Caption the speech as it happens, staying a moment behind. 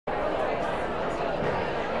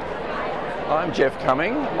I'm Geoff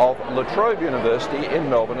Cumming of Trobe University in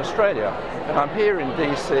Melbourne, Australia, and I'm here in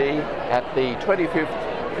DC at the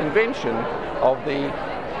 25th convention of the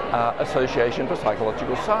Association for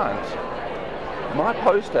Psychological Science. My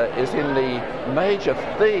poster is in the major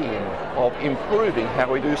theme of improving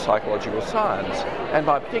how we do psychological science, and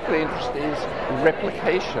my particular interest is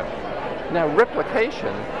replication. Now,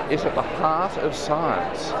 replication is at the heart of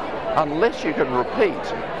science. Unless you can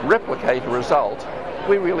replicate a result,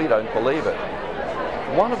 we really don't believe it.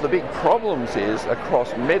 One of the big problems is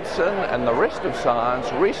across medicine and the rest of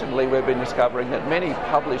science, recently we've been discovering that many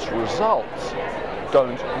published results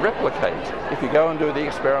don't replicate. If you go and do the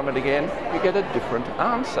experiment again, you get a different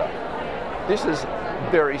answer. This is a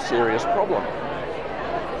very serious problem.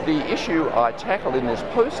 The issue I tackle in this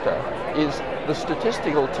poster is the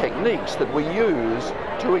statistical techniques that we use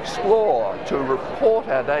to explore, to report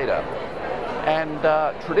our data. And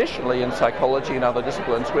traditionally in psychology and other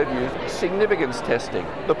disciplines, we've used significance testing,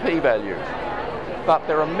 the p-value. But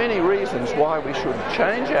there are many reasons why we should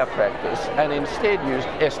change our practice and instead use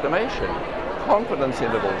estimation, confidence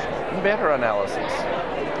intervals, meta-analysis.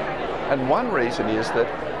 And one reason is that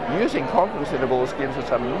using confidence intervals gives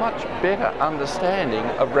us a much better understanding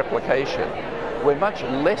of replication. We're much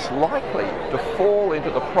less likely to fall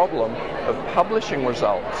into the problem of publishing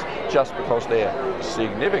results just because they're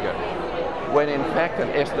significant, when in fact an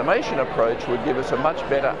estimation approach would give us a much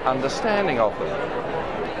better understanding of them.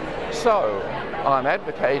 So I'm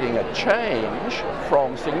advocating a change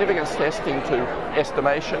from significance testing to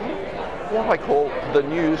estimation, what I call the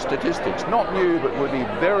new statistics. Not new, but would be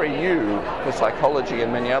very new for psychology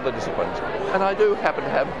and many other disciplines. And I do happen to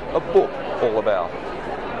have a book all about it.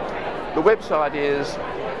 The website is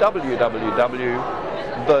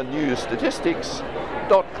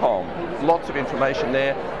www.thenewstatistics.com. Lots of information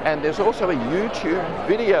there, and there's also a YouTube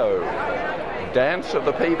video, Dance of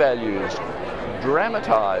the P-Values,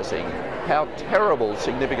 dramatising how terrible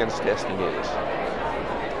significance testing is.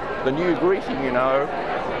 The new greeting, you know,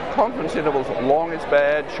 confidence intervals, long is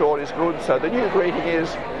bad, short is good, so the new greeting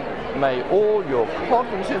is, may all your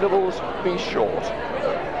confidence intervals be short.